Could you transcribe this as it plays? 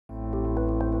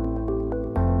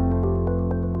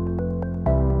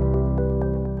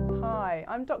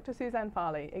I'm Dr Suzanne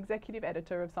Farley, Executive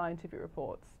Editor of Scientific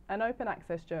Reports, an open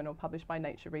access journal published by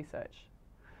Nature Research.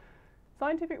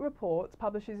 Scientific Reports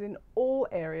publishes in all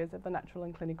areas of the natural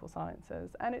and clinical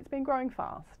sciences, and it's been growing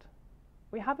fast.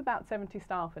 We have about 70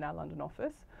 staff in our London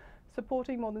office,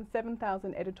 supporting more than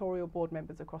 7,000 editorial board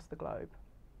members across the globe.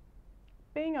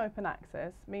 Being open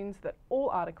access means that all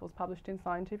articles published in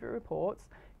Scientific Reports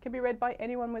can be read by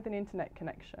anyone with an internet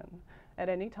connection, at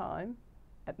any time,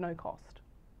 at no cost.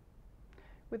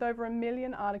 With over 1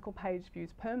 million article page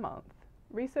views per month,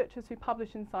 researchers who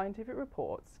publish in Scientific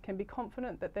Reports can be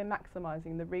confident that they're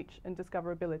maximising the reach and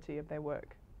discoverability of their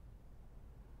work.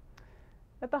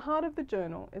 At the heart of the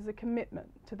journal is a commitment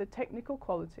to the technical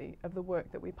quality of the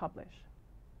work that we publish.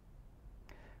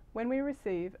 When we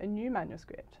receive a new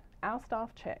manuscript, our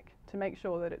staff check to make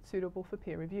sure that it's suitable for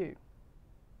peer review.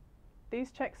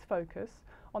 These checks focus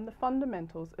on the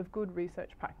fundamentals of good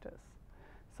research practice,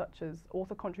 such as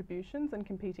author contributions and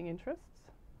competing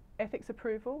interests, ethics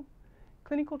approval,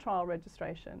 clinical trial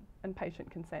registration, and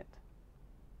patient consent.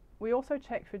 We also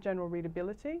check for general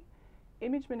readability,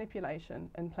 image manipulation,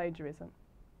 and plagiarism.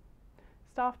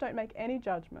 Staff don't make any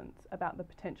judgments about the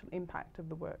potential impact of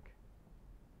the work.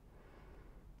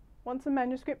 Once a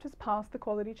manuscript has passed the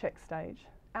quality check stage,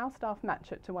 our staff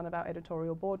match it to one of our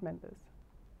editorial board members.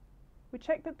 We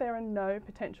check that there are no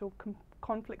potential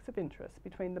conflicts of interest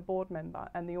between the board member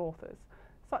and the authors,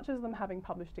 such as them having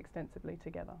published extensively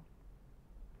together.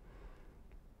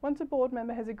 Once a board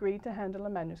member has agreed to handle a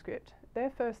manuscript, their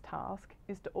first task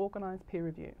is to organise peer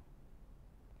review.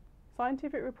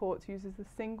 Scientific Reports uses the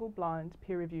single blind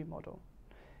peer review model,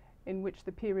 in which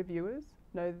the peer reviewers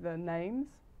know the names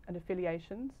and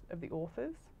affiliations of the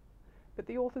authors, but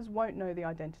the authors won't know the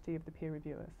identity of the peer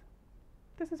reviewers.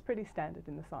 This is pretty standard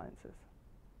in the sciences.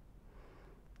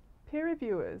 Peer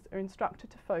reviewers are instructed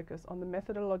to focus on the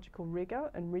methodological rigour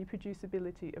and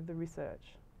reproducibility of the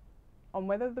research, on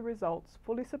whether the results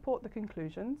fully support the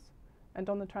conclusions, and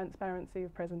on the transparency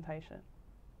of presentation.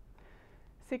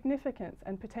 Significance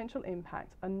and potential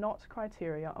impact are not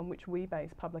criteria on which we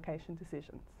base publication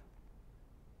decisions.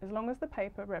 As long as the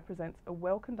paper represents a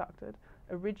well-conducted,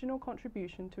 original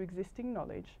contribution to existing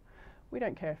knowledge, we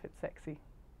don't care if it's sexy.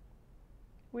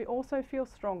 We also feel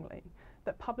strongly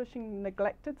that publishing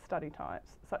neglected study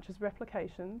types, such as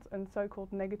replications and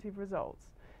so-called negative results,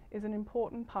 is an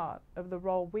important part of the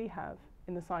role we have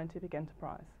in the scientific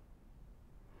enterprise.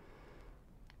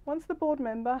 Once the board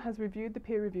member has reviewed the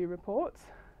peer review reports,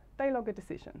 they log a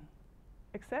decision: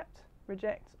 accept,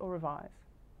 reject, or revise.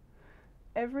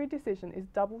 Every decision is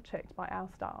double-checked by our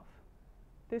staff.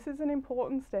 This is an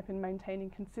important step in maintaining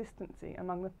consistency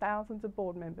among the thousands of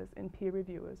board members and peer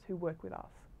reviewers who work with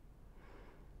us.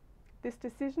 This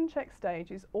decision check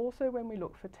stage is also when we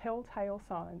look for telltale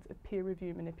signs of peer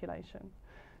review manipulation,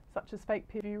 such as fake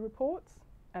peer review reports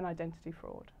and identity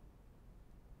fraud.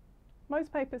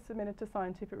 Most papers submitted to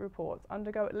Scientific Reports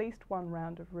undergo at least one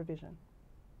round of revision.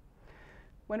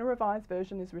 When a revised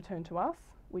version is returned to us,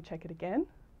 we check it again,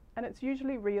 and it's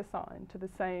usually reassigned to the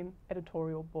same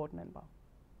editorial board member.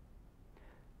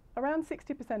 Around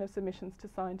 60% of submissions to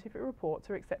Scientific Reports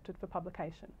are accepted for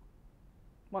publication.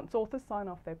 Once authors sign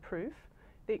off their proof,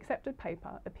 the accepted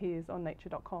paper appears on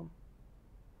nature.com.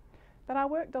 But our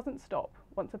work doesn't stop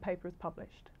once a paper is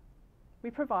published. We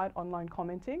provide online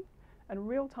commenting and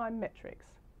real-time metrics,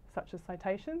 such as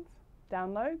citations,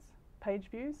 downloads, page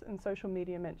views, and social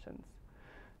media mentions,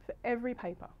 for every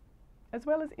paper, as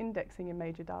well as indexing in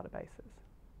major databases.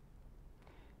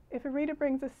 If a reader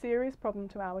brings a serious problem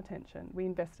to our attention, we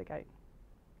investigate.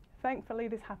 Thankfully,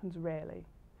 this happens rarely.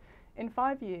 In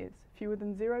 5 years, fewer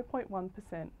than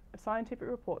 0.1% of Scientific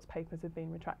Reports papers have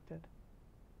been retracted.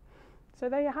 So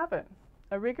there you have it,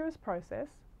 a rigorous process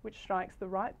which strikes the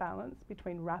right balance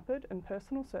between rapid and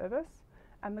personal service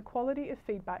and the quality of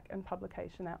feedback and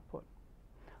publication output.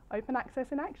 Open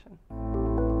access in action.